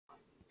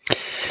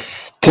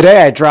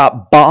Today, I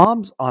drop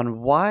bombs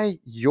on why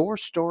your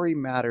story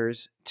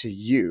matters to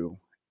you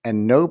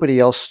and nobody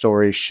else's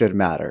story should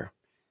matter.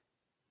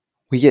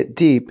 We get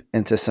deep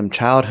into some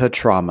childhood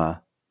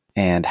trauma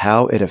and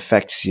how it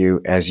affects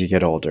you as you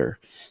get older.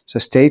 So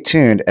stay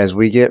tuned as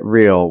we get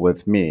real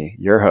with me,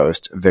 your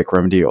host,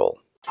 Vikram Deol.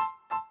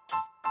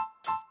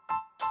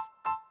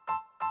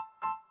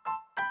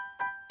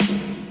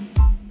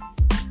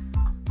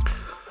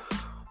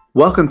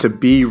 Welcome to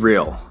Be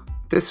Real.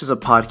 This is a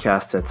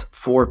podcast that's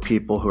for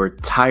people who are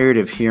tired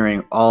of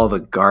hearing all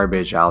the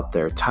garbage out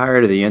there,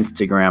 tired of the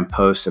Instagram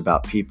posts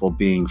about people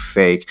being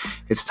fake.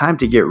 It's time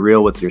to get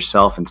real with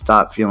yourself and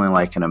stop feeling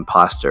like an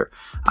imposter.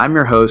 I'm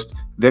your host,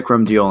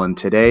 Vikram Deol, and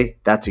today,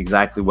 that's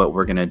exactly what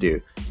we're going to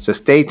do. So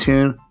stay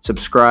tuned,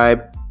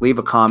 subscribe, leave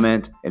a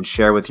comment, and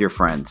share with your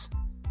friends.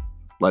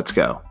 Let's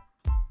go.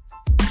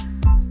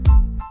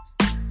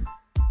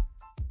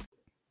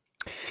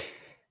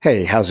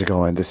 Hey, how's it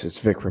going? This is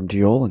Vikram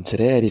Deol, and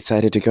today I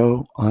decided to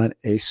go on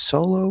a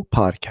solo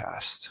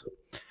podcast.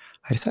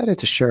 I decided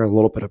to share a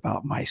little bit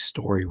about my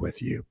story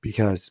with you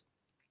because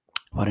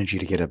I wanted you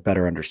to get a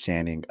better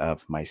understanding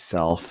of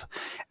myself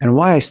and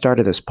why I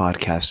started this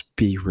podcast,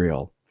 Be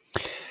Real.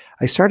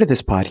 I started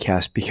this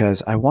podcast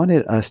because I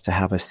wanted us to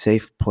have a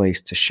safe place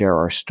to share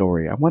our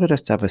story. I wanted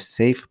us to have a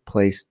safe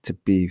place to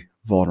be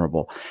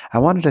vulnerable. I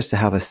wanted us to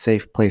have a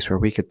safe place where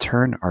we could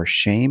turn our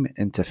shame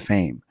into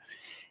fame.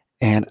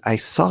 And I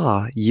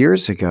saw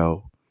years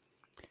ago,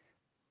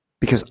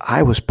 because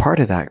I was part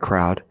of that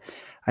crowd,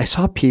 I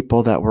saw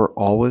people that were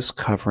always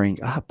covering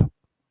up.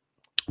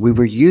 We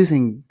were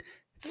using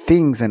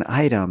things and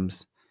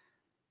items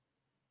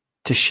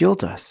to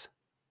shield us,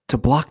 to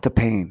block the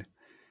pain,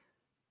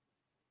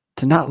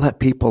 to not let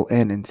people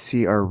in and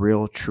see our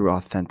real, true,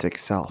 authentic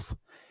self.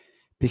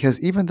 Because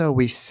even though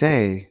we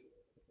say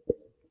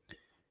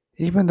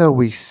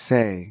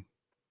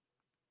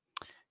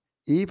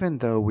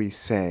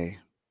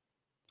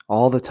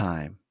all the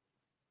time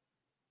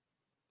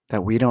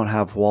that we don't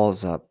have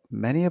walls up,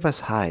 many of us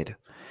hide.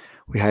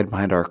 We hide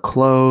behind our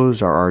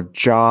clothes or our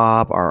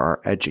job or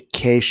our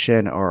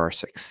education or our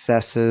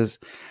successes.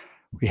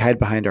 We hide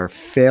behind our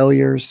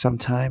failures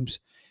sometimes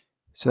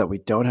so that we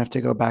don't have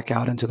to go back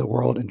out into the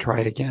world and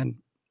try again.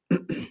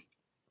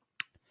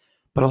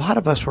 But a lot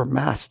of us were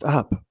masked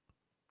up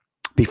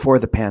before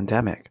the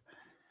pandemic.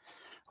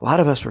 A lot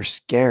of us were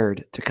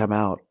scared to come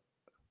out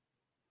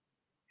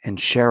and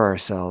share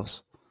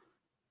ourselves.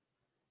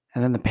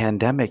 And then the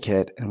pandemic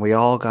hit and we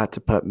all got to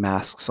put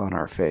masks on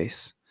our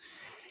face.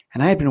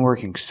 And I had been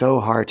working so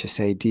hard to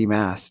say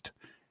demasked.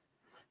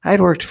 I had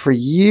worked for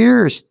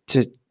years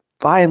to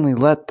finally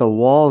let the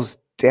walls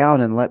down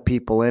and let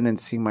people in and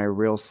see my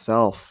real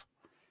self.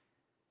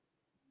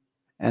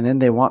 And then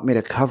they want me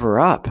to cover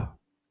up.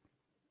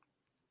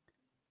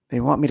 They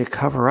want me to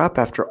cover up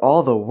after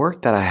all the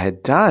work that I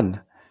had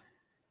done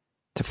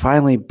to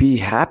finally be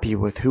happy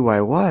with who I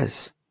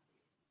was.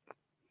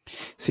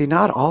 See,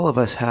 not all of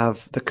us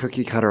have the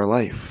cookie cutter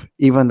life,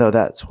 even though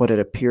that's what it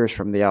appears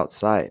from the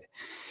outside.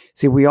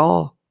 See, we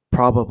all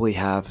probably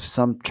have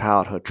some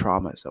childhood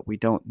traumas that we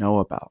don't know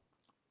about.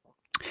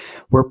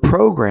 We're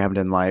programmed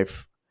in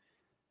life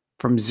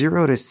from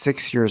 0 to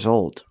 6 years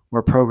old.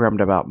 We're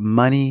programmed about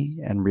money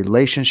and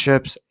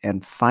relationships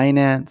and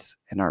finance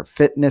and our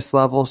fitness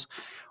levels.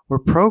 We're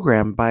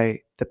programmed by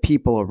the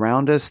people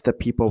around us, the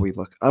people we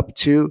look up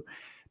to,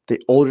 the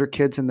older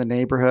kids in the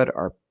neighborhood,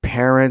 our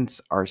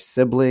parents, our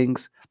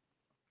siblings.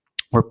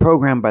 We're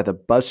programmed by the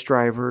bus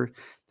driver,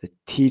 the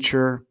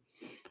teacher,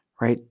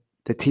 right?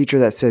 The teacher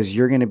that says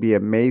you're going to be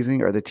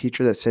amazing or the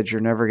teacher that said you're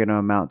never going to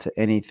amount to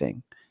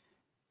anything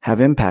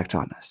have impact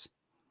on us.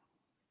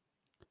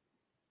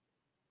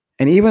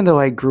 And even though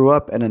I grew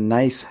up in a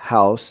nice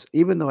house,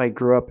 even though I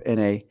grew up in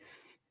a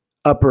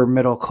upper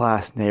middle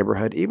class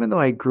neighborhood, even though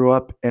I grew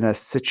up in a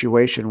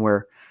situation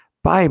where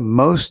by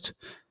most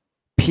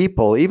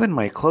people, even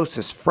my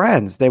closest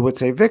friends, they would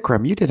say,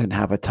 Vikram, you didn't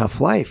have a tough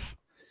life.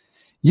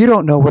 You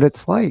don't know what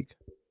it's like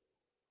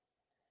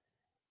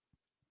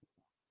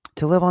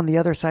to live on the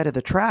other side of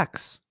the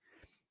tracks.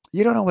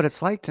 You don't know what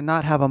it's like to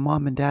not have a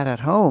mom and dad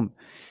at home.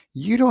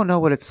 You don't know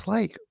what it's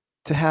like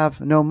to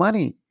have no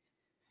money.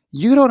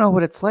 You don't know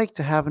what it's like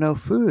to have no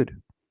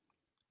food.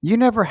 You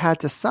never had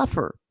to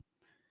suffer.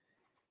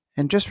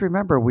 And just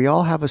remember, we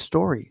all have a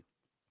story.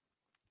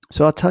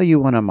 So I'll tell you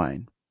one of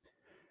mine.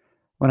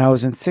 When I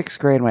was in 6th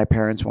grade, my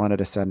parents wanted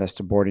to send us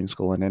to boarding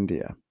school in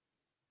India.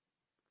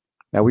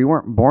 Now, we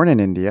weren't born in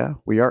India.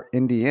 We are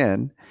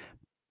Indian,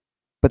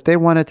 but they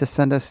wanted to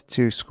send us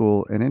to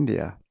school in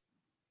India.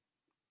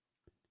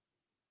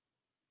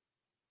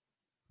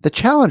 The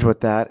challenge with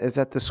that is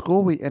that the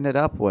school we ended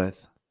up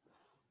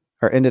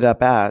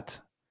at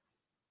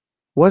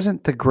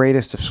wasn't the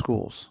greatest of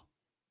schools.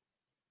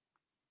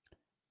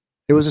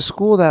 It was a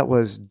school that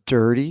was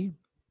dirty.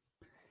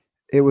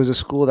 It was a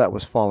school that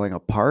was falling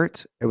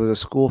apart. It was a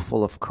school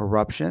full of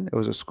corruption. It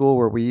was a school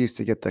where we used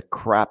to get the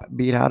crap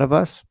beat out of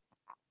us.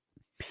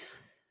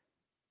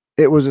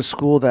 It was a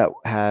school that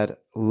had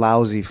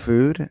lousy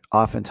food,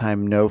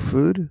 oftentimes no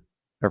food,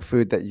 or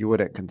food that you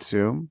wouldn't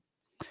consume.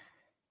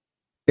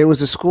 It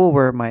was a school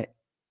where my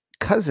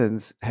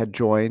cousins had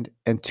joined,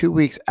 and 2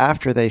 weeks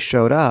after they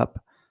showed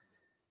up,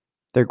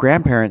 their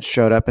grandparents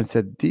showed up and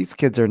said, these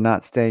kids are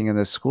not staying in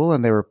this school,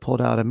 and they were pulled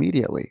out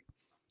immediately.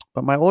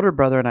 But my older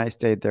brother and I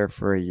stayed there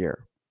for a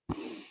year.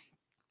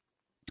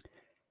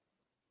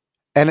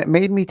 And it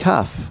made me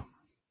tough,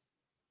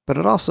 but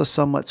it also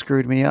somewhat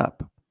screwed me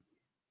up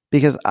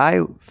because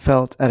I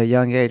felt at a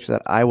young age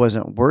that I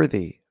wasn't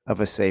worthy of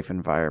a safe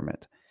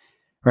environment.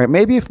 Right?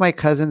 Maybe if my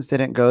cousins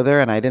didn't go there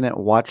and I didn't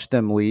watch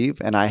them leave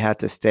and I had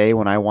to stay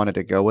when I wanted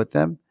to go with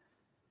them,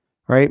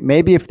 right?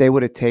 Maybe if they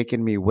would have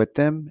taken me with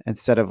them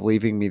instead of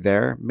leaving me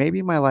there,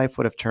 maybe my life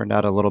would have turned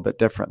out a little bit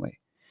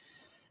differently.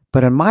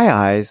 But in my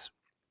eyes,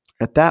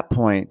 at that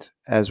point,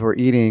 as we're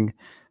eating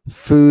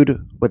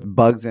food with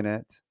bugs in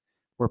it,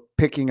 we're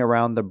picking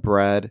around the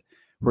bread,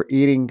 we're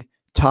eating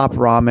top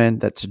ramen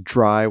that's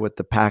dry with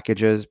the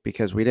packages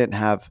because we didn't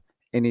have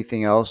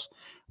anything else.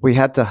 We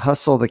had to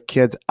hustle the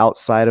kids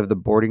outside of the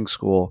boarding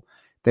school.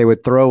 They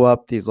would throw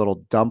up these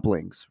little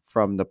dumplings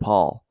from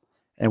Nepal,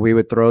 and we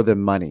would throw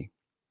them money.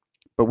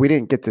 But we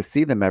didn't get to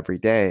see them every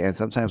day, and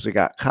sometimes we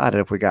got caught, and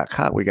if we got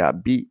caught, we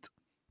got beat.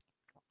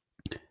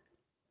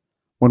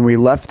 When we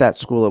left that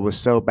school, it was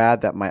so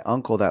bad that my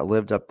uncle that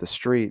lived up the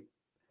street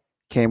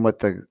came with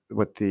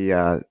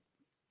the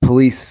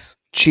police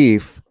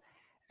chief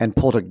and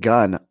pulled a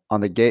gun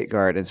on the gate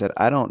guard and said,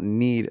 I don't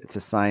need to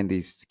sign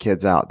these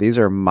kids out. These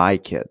are my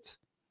kids.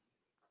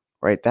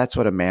 Right? That's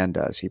what a man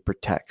does. He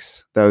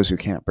protects those who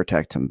can't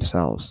protect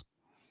themselves.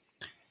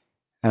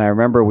 And I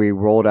remember we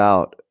rolled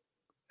out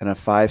in a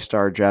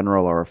 5-star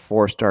general or a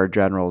 4-star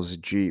general's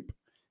Jeep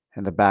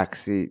in the back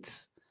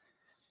seats.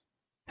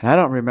 And I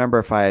don't remember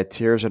if I had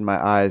tears in my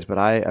eyes, but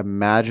I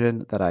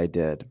imagine that I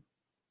did.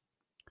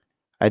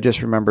 I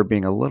just remember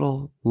being a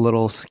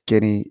little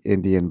skinny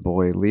Indian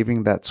boy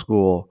leaving that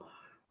school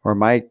where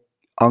my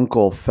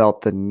uncle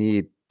felt the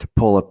need to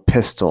pull a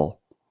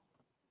pistol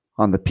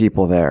on the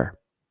people there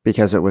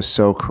because it was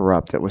so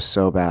corrupt. It was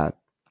so bad.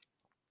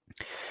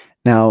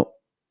 Now,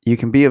 you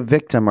can be a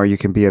victim or you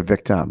can be a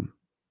victim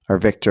or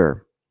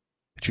victor,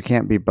 but you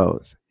can't be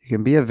both. You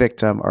can be a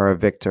victim or a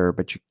victor,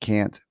 but you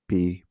can't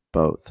be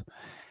both.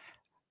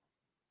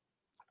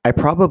 I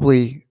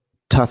probably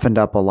toughened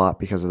up a lot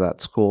because of that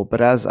school,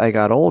 but as I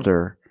got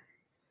older,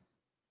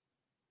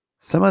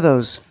 some of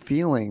those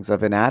feelings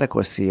of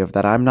inadequacy, of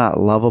that I'm not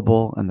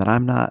lovable and that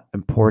I'm not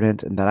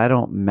important and that I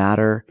don't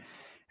matter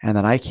and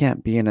that I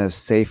can't be in a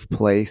safe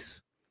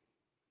place.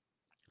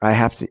 I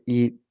have to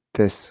eat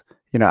this.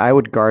 I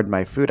would guard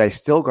my food. I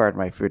still guard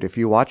my food. If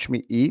you watch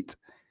me eat,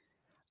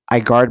 I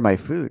guard my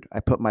food.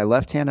 I put my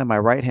left hand and my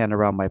right hand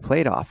around my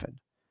plate often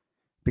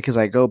because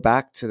I go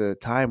back to the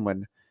time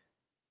when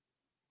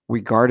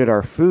we guarded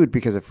our food,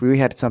 because if we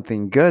had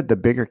something good, the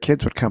bigger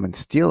kids would come and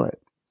steal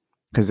it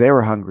because they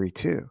were hungry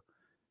too.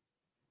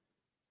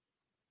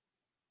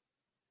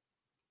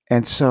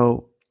 And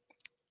so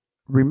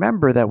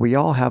remember that we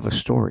all have a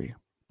story.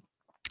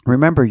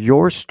 Remember,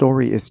 your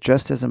story is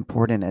just as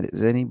important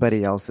as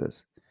anybody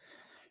else's,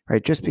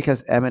 right? Just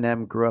because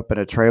Eminem grew up in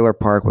a trailer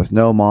park with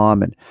no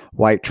mom and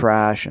white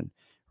trash, and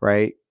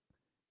right,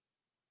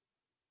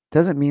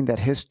 doesn't mean that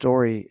his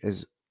story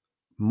is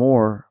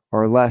more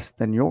or less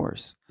than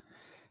yours.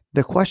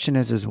 The question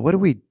is what do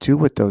we do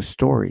with those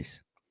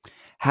stories?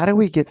 How do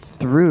we get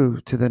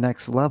through to the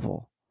next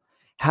level?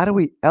 How do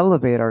we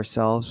elevate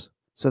ourselves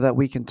so that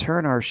we can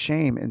turn our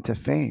shame into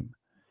fame?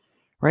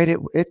 Right?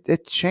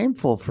 It's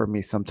shameful for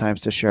me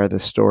sometimes to share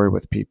this story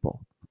with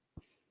people.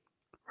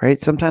 Right?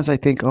 Sometimes I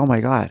think, oh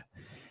my God,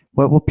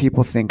 what will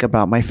people think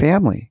about my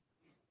family?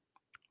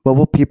 What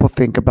will people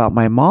think about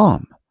my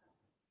mom?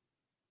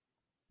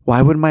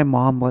 Why would my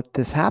mom let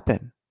this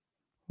happen?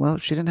 Well,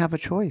 she didn't have a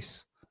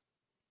choice.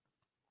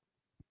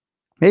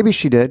 Maybe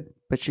she did,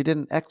 but she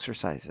didn't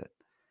exercise it.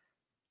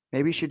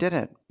 Maybe she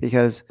didn't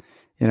because,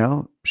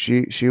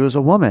 she was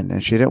a woman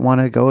and she didn't want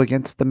to go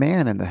against the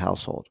man in the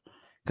household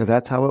because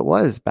that's how it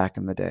was back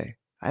in the day.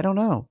 I don't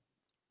know.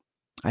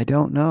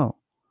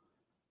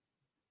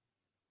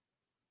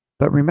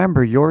 But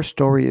remember, your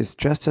story is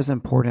just as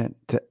important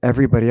to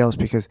everybody else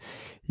because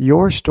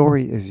your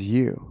story is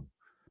you.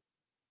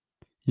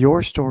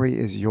 Your story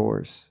is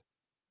yours.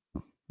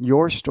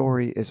 Your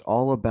story is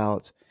all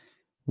about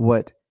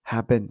what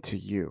happened to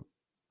you.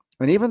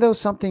 And even though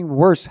something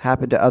worse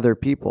happened to other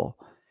people,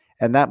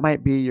 and that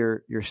might be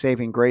your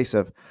saving grace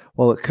of,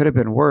 well, it could have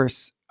been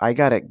worse, I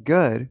got it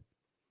good,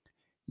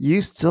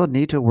 you still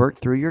need to work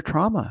through your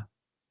trauma.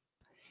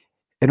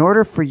 In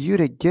order for you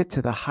to get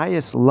to the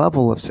highest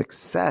level of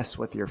success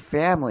with your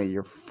family,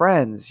 your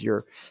friends,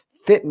 your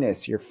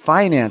fitness, your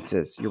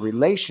finances, your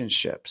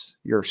relationships,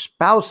 your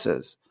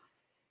spouses,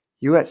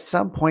 you at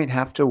some point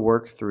have to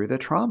work through the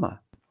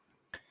trauma.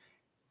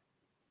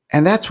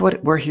 And that's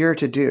what we're here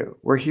to do.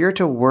 We're here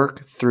to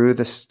work through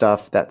the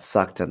stuff that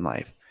sucked in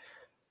life.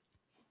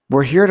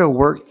 We're here to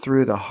work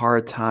through the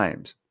hard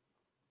times.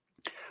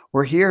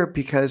 We're here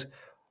because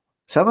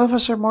some of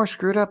us are more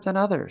screwed up than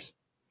others.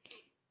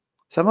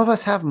 Some of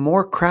us have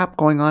more crap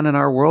going on in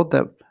our world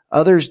that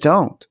others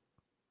don't.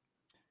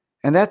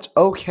 And that's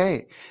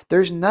okay.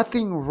 There's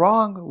nothing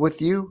wrong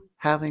with you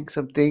having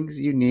some things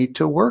you need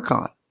to work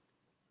on,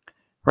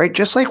 right?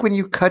 Just like when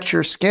you cut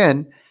your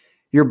skin,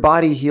 your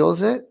body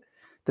heals it.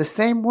 The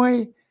same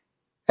way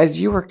as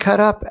you were cut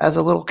up as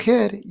a little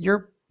kid,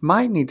 your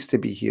mind needs to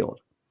be healed.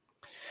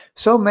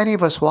 So many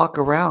of us walk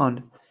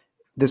around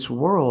this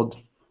world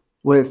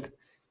with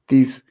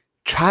these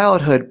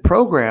childhood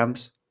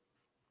programs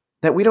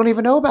that we don't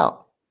even know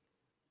about.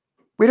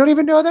 We don't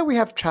even know that we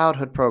have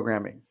childhood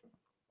programming.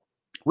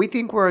 We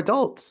think we're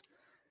adults,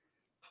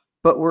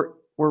 but we're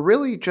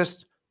really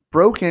just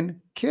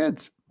broken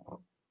kids.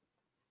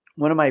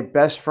 One of my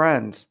best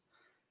friends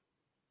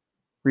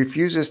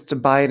refuses to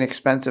buy an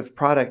expensive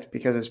product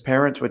because his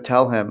parents would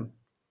tell him,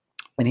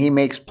 and he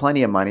makes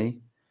plenty of money,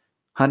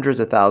 hundreds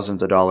of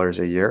thousands of dollars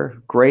a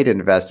year, great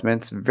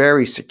investments,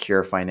 very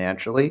secure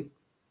financially.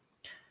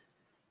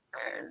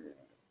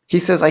 He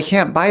says, I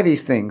can't buy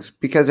these things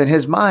because in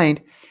his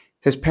mind,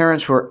 his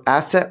parents were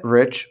asset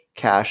rich,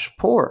 cash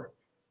poor.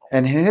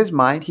 And in his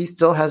mind, he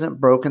still hasn't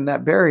broken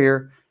that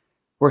barrier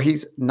where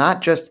he's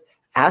not just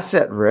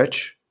asset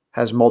rich,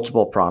 has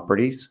multiple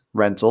properties,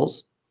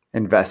 rentals,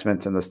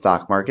 investments in the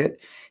stock market.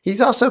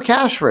 He's also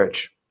cash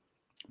rich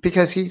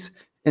because he's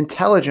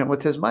intelligent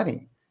with his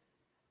money.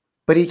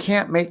 But he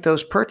can't make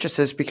those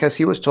purchases because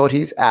he was told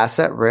he's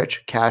asset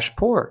rich, cash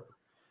poor.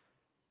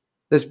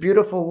 This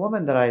beautiful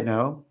woman that I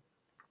know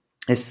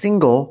is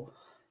single,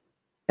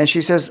 and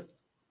she says,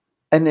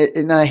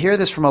 and I hear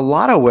this from a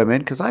lot of women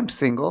because I'm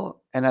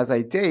single, and as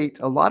I date,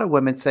 a lot of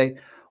women say,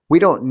 we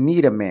don't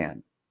need a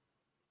man.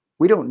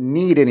 We don't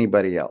need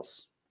anybody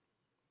else.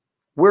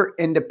 We're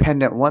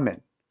independent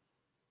women.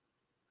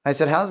 I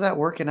said, how's that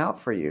working out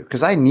for you?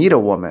 Because I need a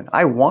woman.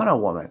 I want a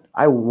woman.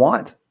 I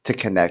want to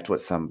connect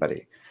with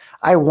somebody.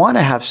 I want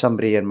to have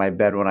somebody in my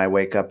bed when I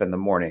wake up in the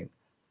morning.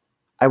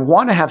 I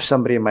want to have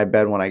somebody in my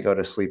bed when I go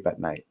to sleep at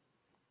night.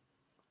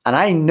 And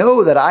I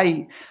know that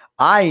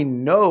I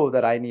know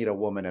that I need a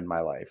woman in my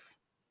life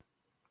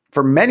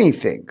for many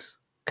things.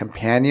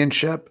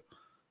 Companionship,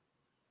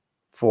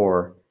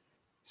 for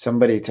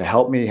somebody to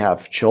help me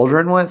have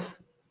children with,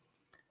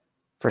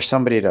 for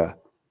somebody to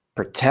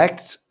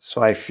protect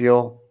so I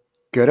feel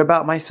good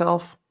about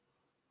myself.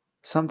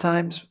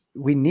 Sometimes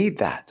we need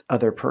that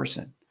other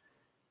person.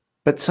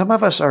 But some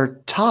of us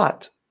are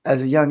taught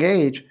as a young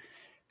age,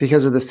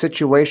 because of the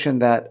situation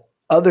that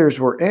others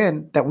were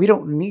in, that we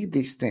don't need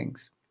these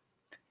things.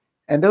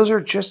 And those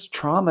are just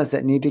traumas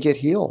that need to get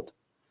healed.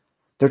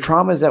 They're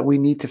traumas that we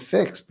need to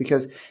fix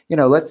because,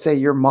 let's say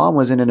your mom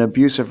was in an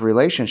abusive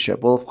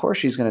relationship. Well, of course,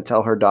 she's going to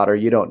tell her daughter,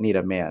 you don't need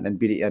a man and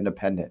be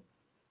independent.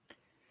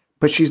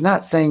 But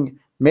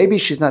maybe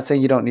she's not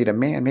saying you don't need a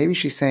man. Maybe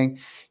she's saying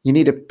you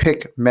need to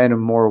pick men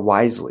more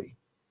wisely.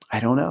 I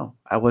don't know.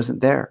 I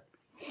wasn't there.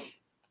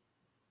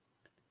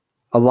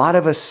 A lot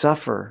of us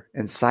suffer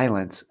in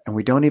silence and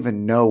we don't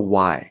even know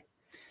why.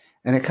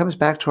 And it comes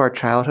back to our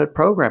childhood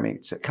programming.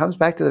 It comes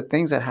back to the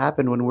things that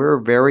happened when we were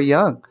very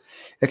young.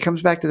 It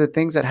comes back to the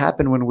things that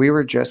happened when we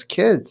were just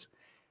kids.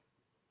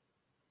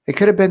 It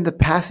could have been the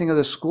passing of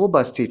the school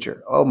bus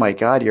teacher. Oh my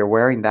God, you're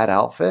wearing that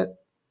outfit?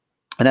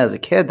 And as a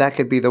kid, that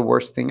could be the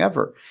worst thing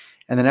ever.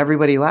 And then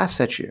everybody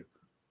laughs at you.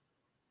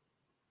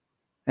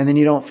 And then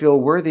you don't feel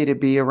worthy to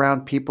be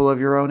around people of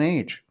your own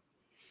age.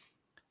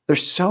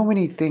 There's so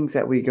many things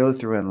that we go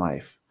through in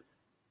life.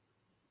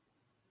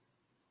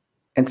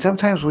 And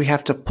sometimes we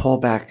have to pull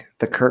back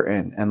the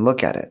curtain and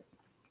look at it.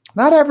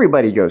 Not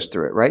everybody goes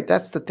through it, right?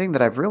 That's the thing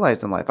that I've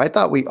realized in life. I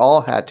thought we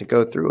all had to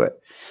go through it.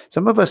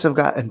 Some of us have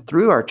gotten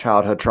through our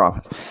childhood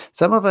traumas.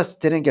 Some of us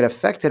didn't get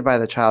affected by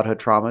the childhood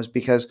traumas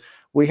because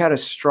we had a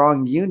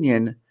strong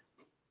union.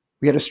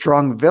 We had a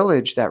strong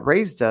village that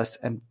raised us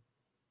and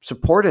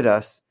supported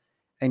us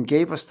and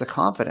gave us the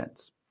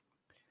confidence.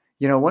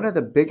 One of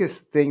the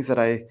biggest things that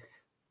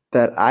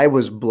I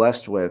was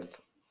blessed with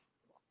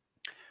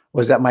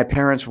was that my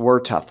parents were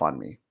tough on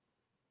me.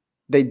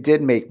 They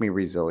did make me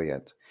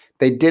resilient.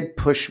 They did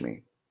push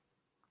me.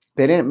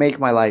 They didn't make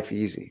my life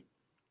easy,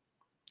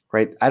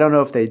 right? I don't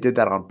know if they did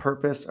that on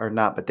purpose or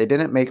not, but they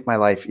didn't make my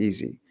life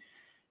easy.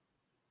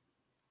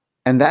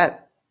 And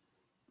that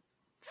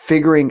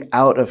figuring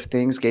out of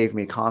things gave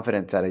me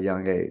confidence at a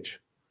young age,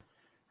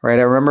 right?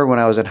 I remember when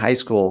I was in high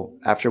school,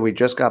 after we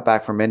just got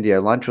back from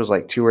India, lunch was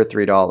like $2 or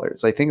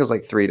 $3. I think it was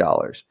like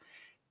 $3,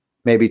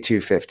 maybe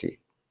 $2.50.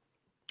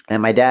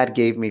 And my dad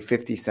gave me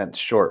 50 cents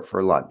short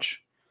for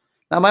lunch.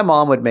 Now, my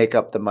mom would make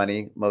up the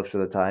money most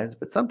of the times,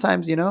 but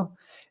sometimes,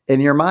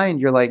 in your mind,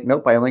 you're like,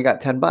 nope, I only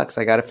got $10.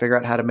 I got to figure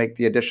out how to make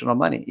the additional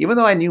money, even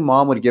though I knew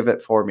mom would give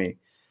it for me.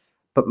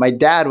 But my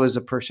dad was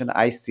the person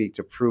I seeked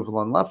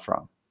approval and love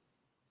from.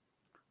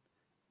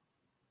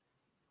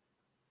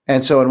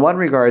 And so in one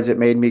regards, it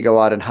made me go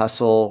out and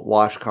hustle,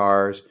 wash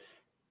cars,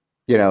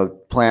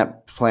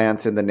 plant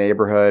plants in the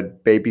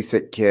neighborhood,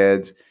 babysit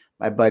kids.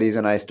 My buddies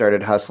and I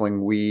started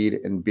hustling weed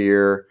and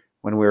beer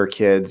when we were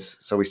kids.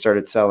 So we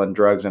started selling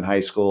drugs in high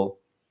school,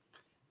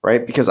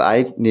 right? Because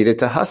I needed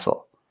to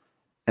hustle.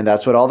 And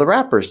that's what all the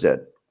rappers did.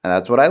 And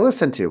that's what I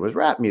listened to was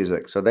rap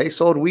music. So they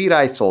sold weed,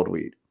 I sold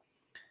weed.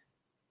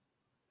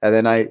 And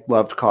then I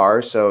loved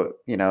cars. So,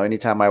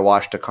 anytime I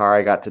washed a car,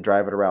 I got to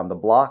drive it around the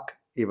block.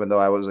 Even though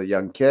I was a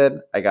young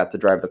kid, I got to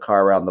drive the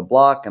car around the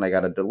block and I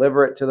got to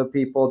deliver it to the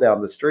people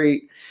down the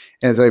street.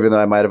 And so even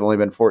though I might have only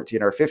been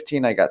 14 or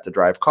 15, I got to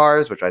drive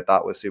cars, which I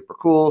thought was super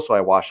cool. So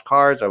I washed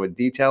cars. I would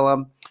detail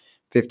them.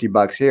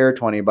 $50 here,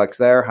 $20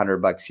 there,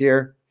 $100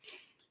 here.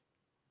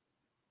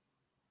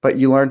 But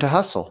you learn to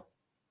hustle.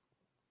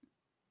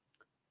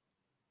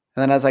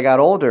 And then as I got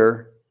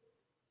older,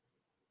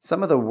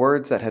 some of the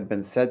words that had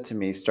been said to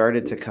me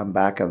started to come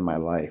back in my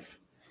life.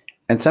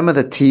 And some of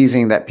the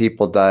teasing that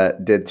people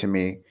did to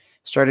me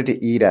started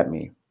to eat at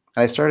me.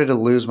 And I started to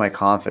lose my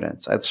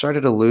confidence. I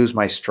started to lose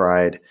my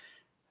stride,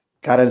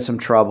 got in some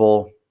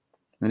trouble,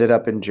 ended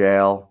up in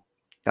jail,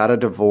 got a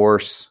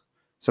divorce.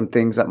 Some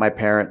things that my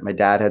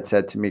dad had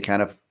said to me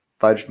kind of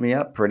fudged me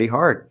up pretty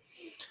hard.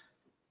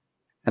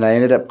 And I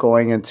ended up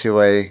going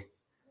into a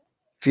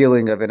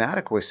feeling of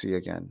inadequacy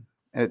again.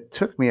 And it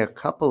took me a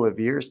couple of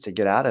years to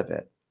get out of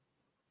it.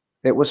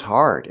 It was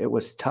hard. It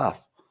was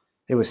tough.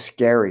 It was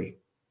scary.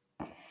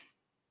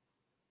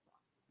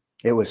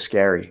 It was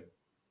scary.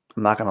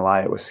 I'm not going to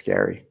lie, it was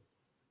scary.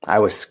 I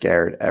was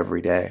scared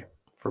every day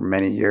for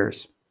many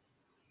years.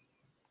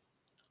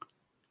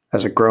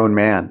 As a grown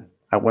man,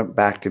 I went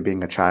back to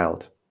being a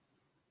child.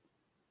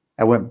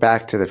 I went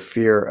back to the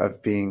fear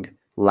of being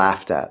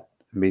laughed at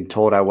and being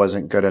told I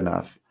wasn't good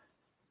enough.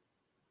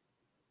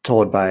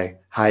 Told by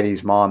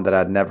Heidi's mom that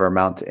I'd never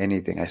amount to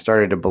anything. I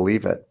started to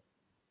believe it.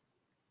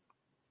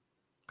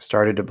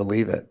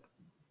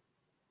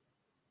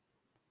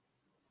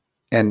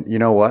 And you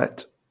know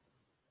what?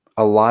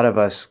 A lot of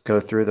us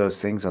go through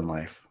those things in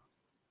life.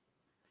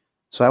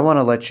 So I want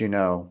to let you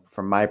know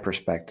from my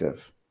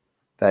perspective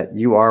that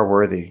you are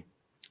worthy,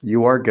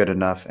 you are good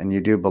enough, and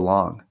you do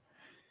belong.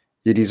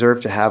 You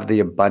deserve to have the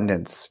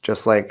abundance.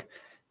 Just like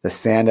the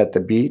sand at the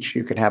beach,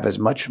 you can have as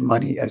much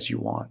money as you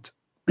want.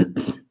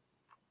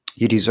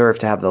 You deserve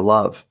to have the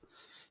love,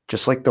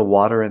 just like the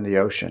water in the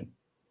ocean.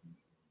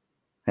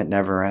 It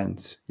never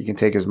ends. You can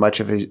take as much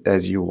of it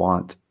as you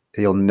want.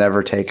 You'll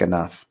never take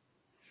enough.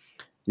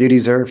 You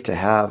deserve to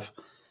have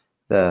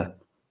the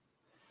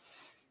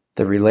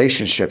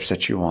relationships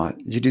that you want.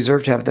 You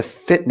deserve to have the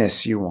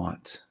fitness you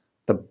want,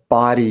 the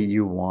body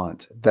you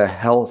want, the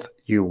health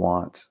you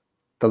want,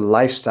 the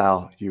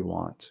lifestyle you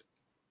want.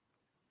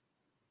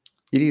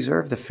 You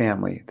deserve the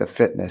family, the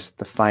fitness,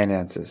 the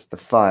finances, the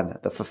fun,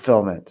 the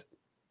fulfillment.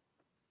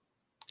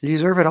 You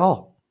deserve it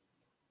all.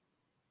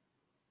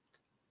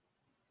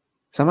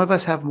 Some of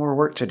us have more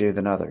work to do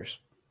than others.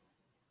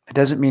 It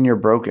doesn't mean you're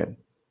broken.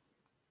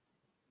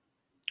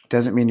 It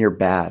doesn't mean you're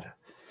bad.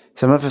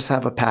 Some of us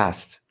have a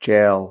past,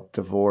 jail,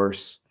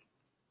 divorce,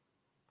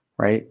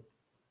 right?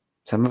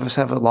 Some of us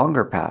have a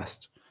longer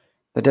past.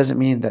 That doesn't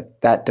mean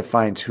that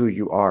defines who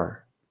you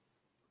are.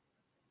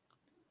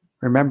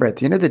 Remember, at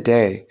the end of the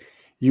day,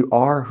 you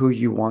are who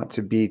you want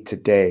to be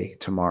today,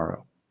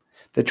 tomorrow.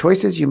 The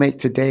choices you make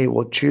today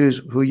will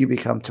choose who you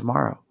become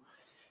tomorrow.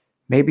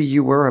 Maybe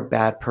you were a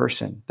bad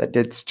person that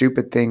did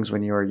stupid things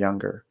when you were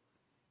younger.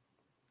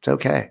 It's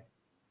okay.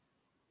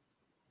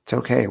 It's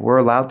okay. We're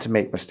allowed to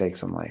make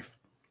mistakes in life.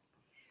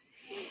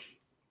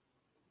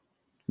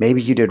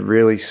 Maybe you did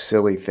really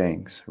silly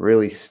things,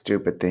 really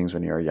stupid things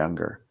when you were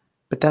younger,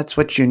 but that's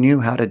what you knew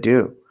how to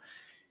do.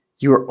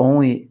 You were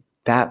only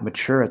that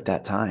mature at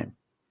that time.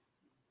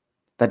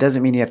 That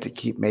doesn't mean you have to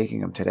keep making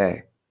them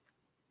today.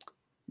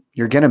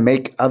 You're going to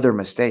make other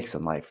mistakes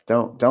in life.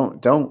 Don't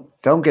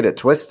get it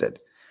twisted.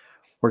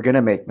 We're going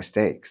to make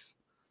mistakes.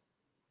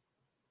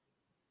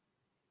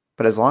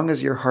 But as long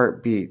as your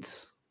heart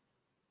beats,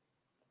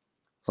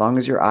 as long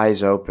as your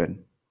eyes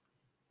open,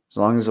 as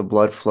long as the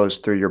blood flows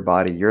through your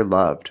body, you're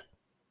loved.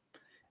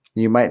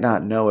 You might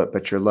not know it,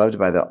 but you're loved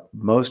by the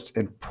most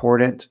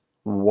important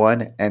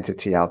one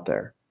entity out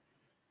there,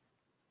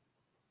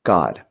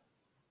 God.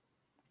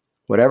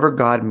 Whatever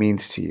God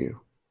means to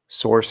you,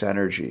 source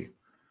energy,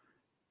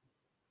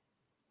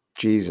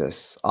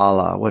 Jesus,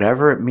 Allah,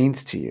 whatever it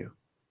means to you,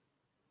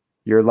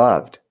 you're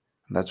loved.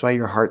 And that's why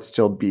your heart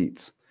still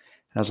beats.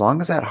 And as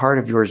long as that heart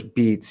of yours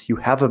beats, you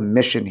have a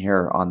mission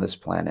here on this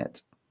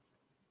planet.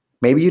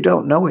 Maybe you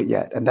don't know it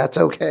yet, and that's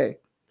okay.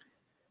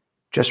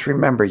 Just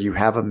remember, you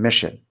have a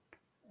mission,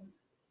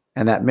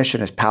 and that mission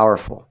is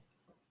powerful.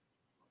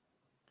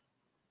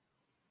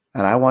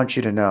 And I want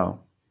you to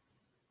know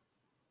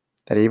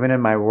that even in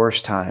my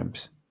worst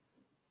times,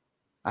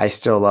 I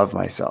still love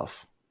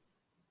myself.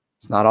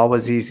 It's not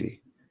always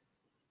easy,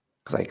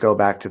 because I go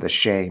back to the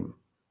shame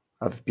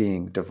of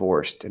being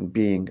divorced and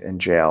being in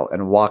jail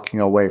and walking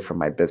away from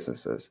my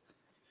businesses.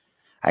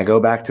 I go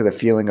back to the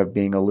feeling of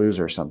being a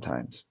loser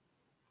sometimes.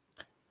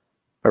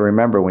 But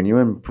remember, when you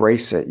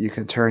embrace it, you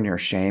can turn your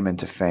shame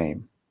into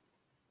fame.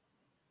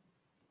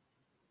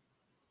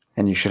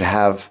 And you should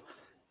have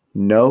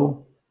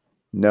no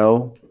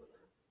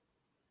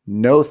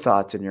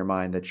thoughts in your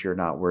mind that you're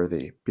not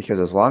worthy. Because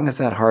as long as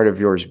that heart of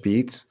yours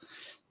beats,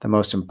 the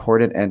most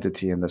important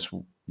entity in this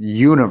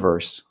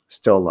universe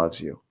still loves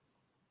you.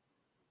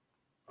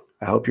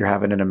 I hope you're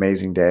having an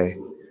amazing day.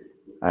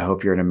 I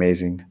hope you're an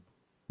amazing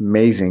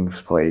amazing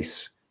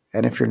place.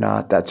 And if you're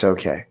not, that's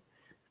okay.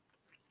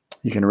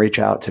 You can reach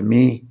out to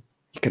me.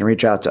 You can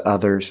reach out to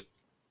others.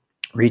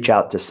 Reach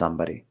out to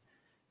somebody.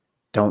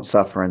 Don't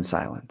suffer in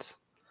silence.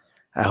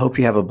 I hope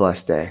you have a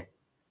blessed day,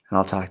 and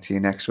I'll talk to you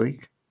next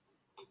week.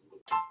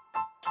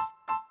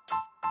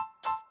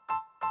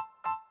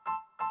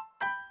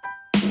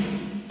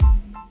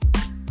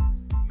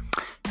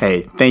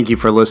 Hey, thank you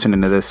for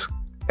listening to this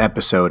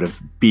episode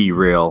of Be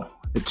Real.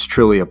 It's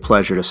truly a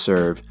pleasure to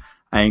serve.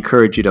 I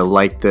encourage you to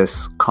like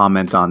this,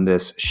 comment on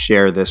this,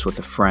 share this with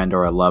a friend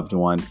or a loved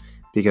one,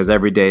 because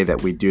every day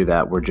that we do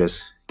that, we're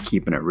just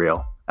keeping it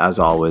real. As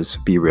always,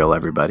 be real,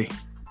 everybody.